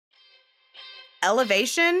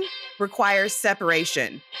Elevation requires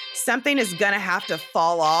separation. Something is going to have to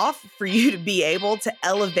fall off for you to be able to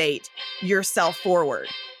elevate yourself forward.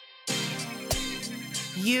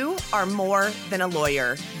 You are more than a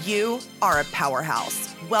lawyer. You are a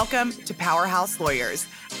powerhouse. Welcome to Powerhouse Lawyers.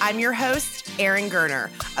 I'm your host, Erin Gerner,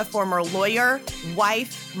 a former lawyer,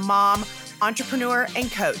 wife, mom, entrepreneur,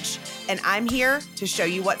 and coach. And I'm here to show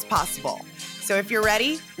you what's possible. So if you're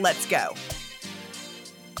ready, let's go.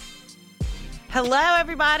 Hello,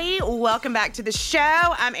 everybody. Welcome back to the show.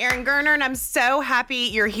 I'm Erin Gerner, and I'm so happy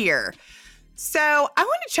you're here. So I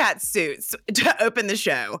want to chat Suits to open the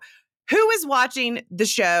show. Who is watching the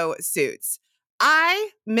show Suits?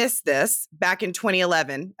 I missed this back in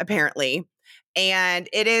 2011, apparently, and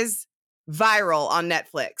it is viral on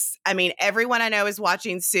Netflix. I mean, everyone I know is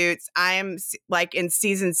watching Suits. I am like in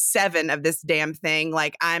season 7 of this damn thing.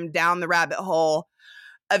 Like I'm down the rabbit hole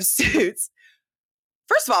of Suits.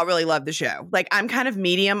 First of all, I really love the show. Like I'm kind of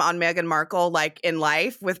medium on Meghan Markle, like in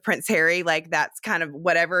life with Prince Harry. Like that's kind of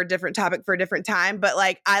whatever, different topic for a different time. But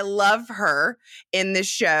like I love her in this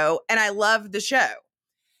show and I love the show.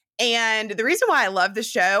 And the reason why I love the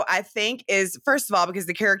show, I think, is first of all, because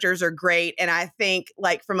the characters are great. And I think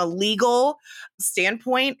like from a legal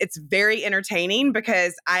standpoint, it's very entertaining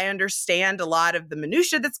because I understand a lot of the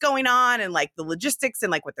minutia that's going on and like the logistics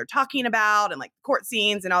and like what they're talking about and like court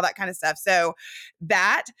scenes and all that kind of stuff. So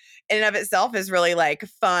that in and of itself is really like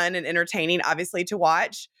fun and entertaining, obviously, to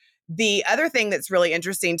watch. The other thing that's really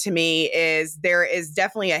interesting to me is there is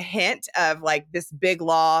definitely a hint of like this big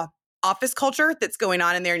law office culture that's going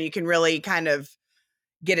on in there. And you can really kind of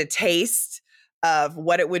get a taste of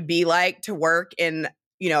what it would be like to work in,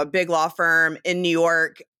 a big law firm in New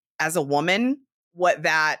York as a woman, what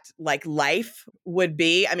that like life would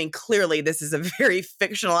be. I mean, clearly this is a very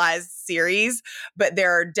fictionalized series, but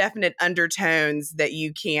there are definite undertones that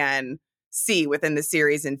you can see within the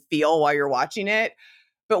series and feel while you're watching it.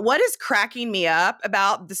 But what is cracking me up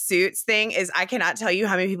about the Suits thing is I cannot tell you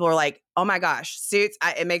how many people are like, oh my gosh, Suits,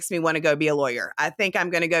 it makes me want to go be a lawyer. I think I'm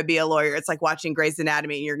going to go be a lawyer. It's like watching Grey's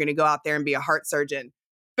Anatomy and you're going to go out there and be a heart surgeon.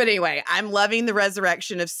 But anyway, I'm loving the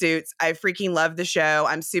resurrection of Suits. I freaking love the show.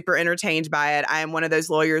 I'm super entertained by it. I am one of those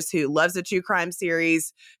lawyers who loves a true crime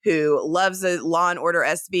series, who loves a Law and Order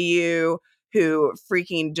SVU, who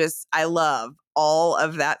freaking just, I love all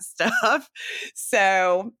of that stuff.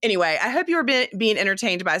 So anyway, I hope you're being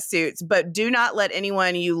entertained by Suits, but do not let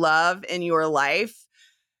anyone you love in your life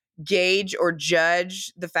gauge or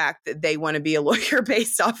judge the fact that they want to be a lawyer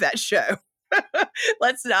based off that show.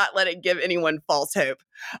 Let's not let it give anyone false hope.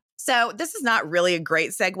 So this is not really a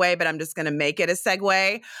great segue, but I'm just going to make it a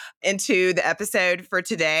segue into the episode for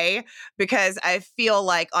today because I feel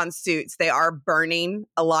like on Suits, they are burning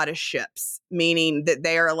a lot of ships, meaning that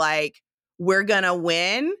they are like, we're going to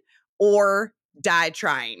win or die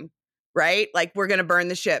trying, right? Like we're going to burn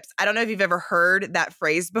the ships. I don't know if you've ever heard that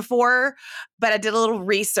phrase before, but I did a little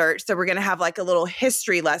research. So we're going to have like a little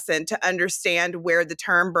history lesson to understand where the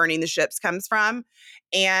term burning the ships comes from.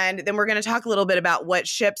 And then we're going to talk a little bit about what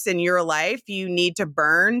ships in your life you need to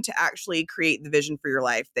burn to actually create the vision for your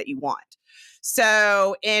life that you want.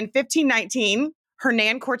 So in 1519,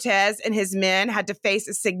 Hernan Cortez and his men had to face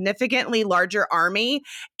a significantly larger army,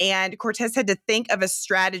 and Cortez had to think of a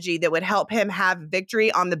strategy that would help him have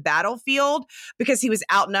victory on the battlefield because he was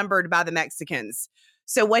outnumbered by the Mexicans.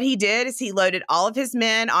 So what he did is he loaded all of his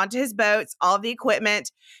men onto his boats, all of the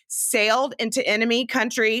equipment, sailed into enemy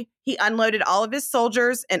country. He unloaded all of his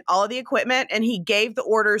soldiers and all of the equipment, and he gave the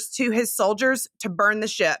orders to his soldiers to burn the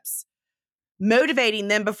ships, motivating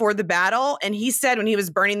them before the battle. And he said when he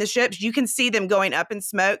was burning the ships, you can see them going up in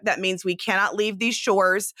smoke. That means we cannot leave these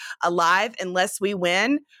shores alive unless we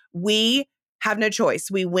win. We have no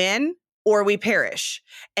choice. We win or we perish.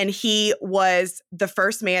 And he was the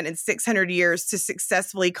first man in 600 years to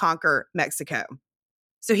successfully conquer Mexico.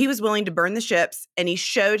 So he was willing to burn the ships, and he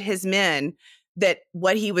showed his men that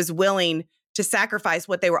what he was willing to sacrifice,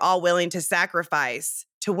 what they were all willing to sacrifice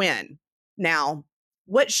to win. Now,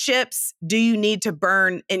 what ships do you need to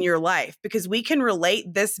burn in your life? Because we can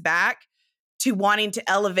relate this back to wanting to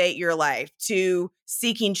elevate your life, to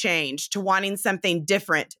seeking change, to wanting something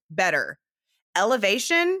different, better.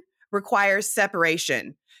 Elevation requires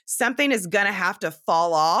separation. Something is going to have to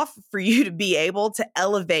fall off for you to be able to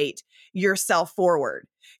elevate yourself forward.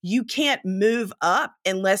 You can't move up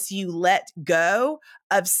unless you let go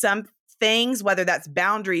of some things, whether that's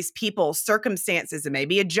boundaries, people, circumstances. It may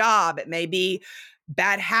be a job. It may be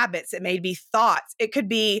bad habits. It may be thoughts. It could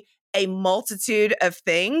be a multitude of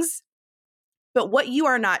things. But what you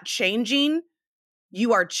are not changing,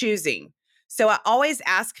 you are choosing. So I always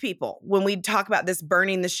ask people when we talk about this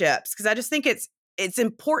burning the ships, because I just think it's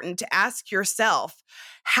important to ask yourself,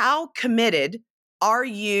 how committed are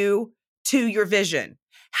you to your vision?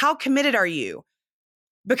 How committed are you?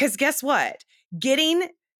 Because guess what? Getting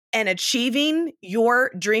and achieving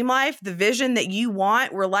your dream life, the vision that you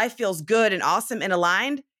want, where life feels good and awesome and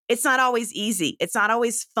aligned, it's not always easy. It's not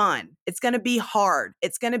always fun. It's going to be hard.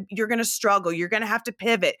 You're going to struggle. You're going to have to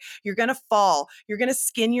pivot. You're going to fall. You're going to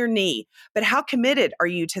skin your knee. But how committed are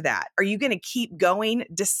you to that? Are you going to keep going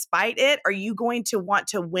despite it? Are you going to want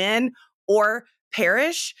to win or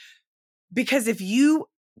perish? Because if you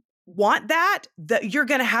want that, you're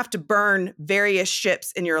going to have to burn various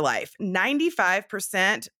ships in your life.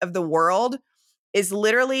 95% of the world is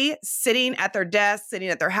literally sitting at their desk, sitting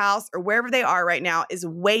at their house, or wherever they are right now, is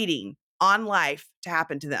waiting on life to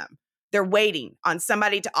happen to them. They're waiting on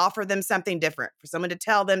somebody to offer them something different, for someone to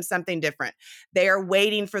tell them something different. They are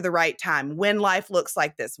waiting for the right time, when life looks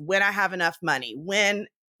like this, when I have enough money, when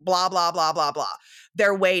blah, blah, blah, blah, blah.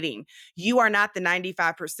 They're waiting. You are not the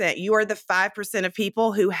 95%. You are the 5% of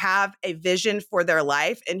people who have a vision for their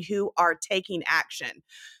life and who are taking action.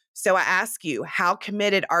 So I ask you, how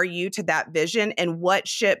committed are you to that vision, and what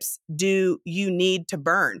ships do you need to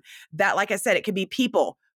burn? That, like I said, it could be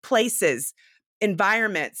people, places,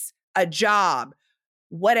 environments, a job,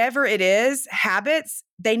 whatever it is, habits,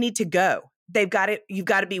 they need to go. You've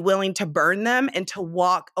got to be willing to burn them and to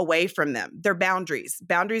walk away from them. They're boundaries.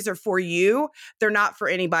 Boundaries are for you. They're not for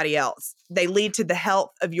anybody else. They lead to the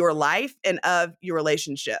health of your life and of your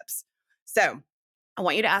relationships. So I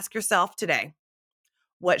want you to ask yourself today,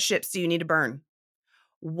 what ships do you need to burn?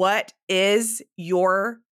 What is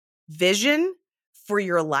your vision for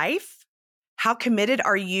your life? How committed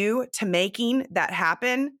are you to making that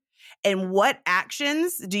happen? And what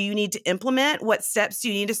actions do you need to implement? What steps do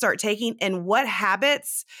you need to start taking? And what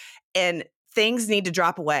habits and things need to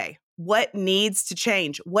drop away? What needs to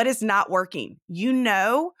change? What is not working? You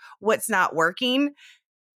know what's not working,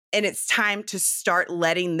 and it's time to start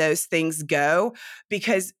letting those things go,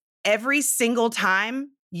 because every single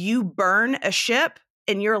time you burn a ship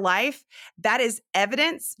in your life, that is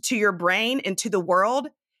evidence to your brain and to the world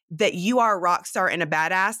that you are a rock star and a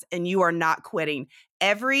badass and you are not quitting.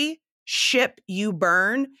 Every ship you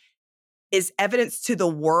burn is evidence to the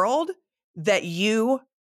world that you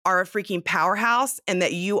are a freaking powerhouse and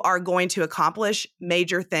that you are going to accomplish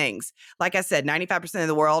major things. Like I said, 95% of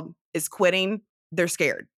the world is quitting. They're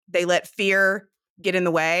scared. They let fear get in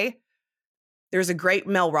the way. There's a great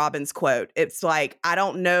Mel Robbins quote. It's like, I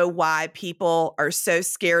don't know why people are so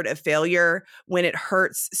scared of failure when it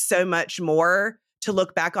hurts so much more to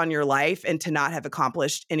look back on your life and to not have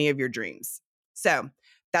accomplished any of your dreams. So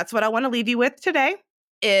that's what I want to leave you with today,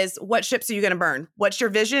 is what ships are you going to burn? What's your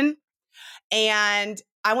vision? And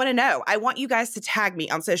I want to know, I want you guys to tag me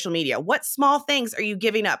on social media. What small things are you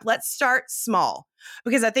giving up? Let's start small,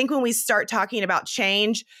 because I think when we start talking about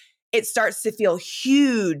change, it starts to feel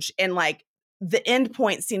huge and like the end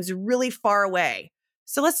point seems really far away.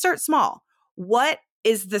 So let's start small. What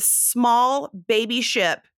is the small baby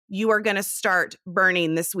ship you are going to start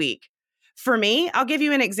burning this week? For me, I'll give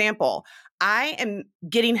you an example. I am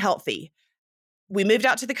getting healthy. We moved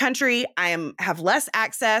out to the country. I have less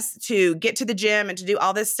access to get to the gym and to do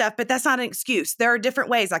all this stuff, but that's not an excuse. There are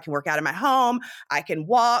different ways I can work out in my home. I can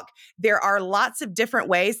walk. There are lots of different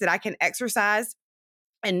ways that I can exercise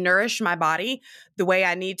and nourish my body the way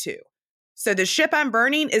I need to. So the ship I'm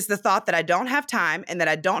burning is the thought that I don't have time and that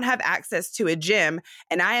I don't have access to a gym,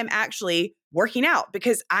 and I am actually working out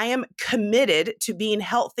because I am committed to being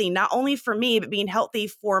healthy, not only for me, but being healthy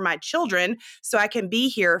for my children so I can be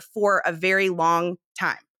here for a very long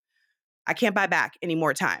time. I can't buy back any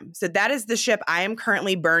more time. So that is the ship I am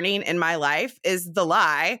currently burning in my life, is the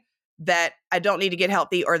lie that I don't need to get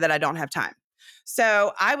healthy or that I don't have time.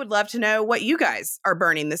 So I would love to know what you guys are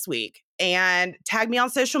burning this week, and tag me on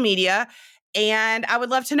social media, and I would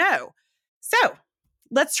love to know. So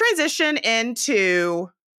let's transition into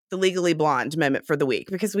the Legally Blonde moment for the week,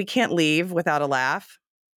 because we can't leave without a laugh.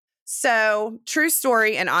 So, true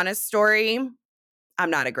story and honest story, I'm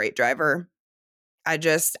not a great driver. I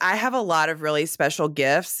have a lot of really special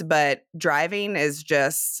gifts, but driving is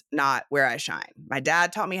just not where I shine. My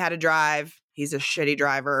dad taught me how to drive. He's a shitty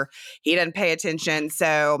driver. He doesn't pay attention.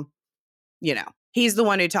 So, he's the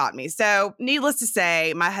one who taught me. So, needless to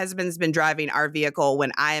say, my husband's been driving our vehicle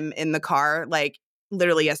when I'm in the car. Like,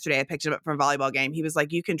 literally yesterday, I picked him up from a volleyball game. He was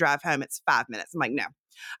like, "You can drive home. It's 5 minutes." I'm like, "No,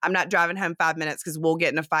 I'm not driving home 5 minutes because we'll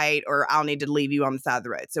get in a fight or I'll need to leave you on the side of the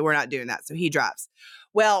road." So we're not doing that. So he drives.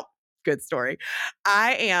 Well, good story.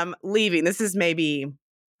 I am leaving. This is maybe,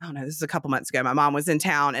 I don't know, this is a couple months ago. My mom was in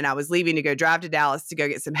town and I was leaving to go drive to Dallas to go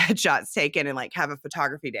get some headshots taken and like have a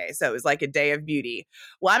photography day. So it was like a day of beauty.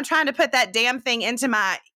 Well, I'm trying to put that damn thing into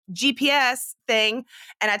my GPS thing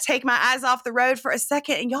and I take my eyes off the road for a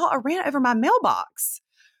second and y'all, I ran over my mailbox.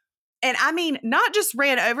 And I mean, not just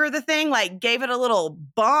ran over the thing, like gave it a little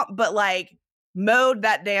bump, but like mowed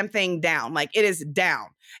that damn thing down. Like it is down.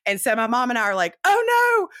 And so my mom and I are like,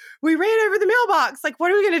 oh no, we ran over the mailbox. Like,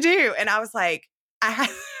 what are we going to do? And I was like, I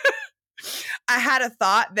had a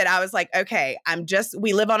thought that I was like, okay,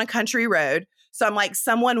 we live on a country road. So I'm like,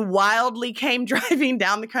 someone wildly came driving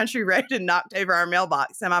down the country road and knocked over our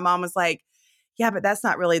mailbox. And my mom was like, yeah, but that's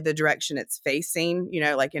not really the direction it's facing,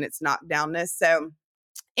 like in its knockdownness. So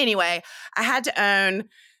anyway, I had to own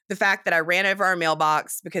the fact that I ran over our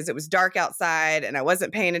mailbox because it was dark outside and I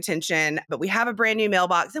wasn't paying attention, but we have a brand new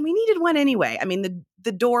mailbox and we needed one anyway. I mean,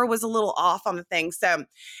 the door was a little off on the thing. So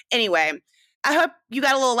anyway, I hope you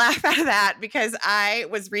got a little laugh out of that because I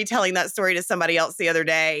was retelling that story to somebody else the other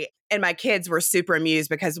day and my kids were super amused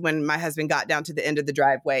because when my husband got down to the end of the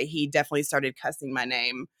driveway, he definitely started cussing my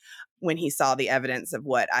name when he saw the evidence of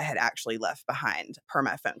what I had actually left behind per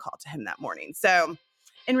my phone call to him that morning. So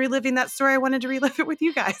in reliving that story, I wanted to relive it with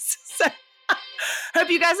you guys. So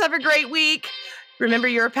hope you guys have a great week. Remember,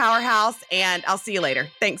 you're a powerhouse and I'll see you later.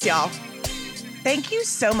 Thanks, y'all. Thank you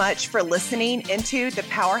so much for listening into the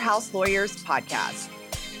Powerhouse Lawyers podcast.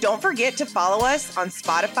 Don't forget to follow us on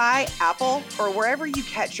Spotify, Apple, or wherever you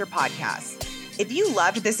catch your podcasts. If you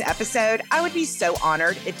loved this episode, I would be so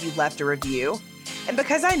honored if you left a review. And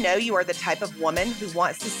because I know you are the type of woman who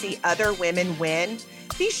wants to see other women win,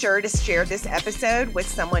 be sure to share this episode with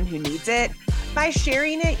someone who needs it. By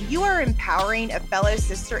sharing it, you are empowering a fellow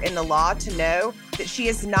sister in the law to know that she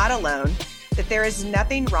is not alone, that there is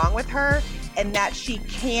nothing wrong with her, and that she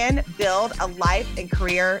can build a life and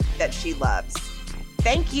career that she loves.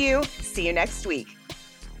 Thank you. See you next week.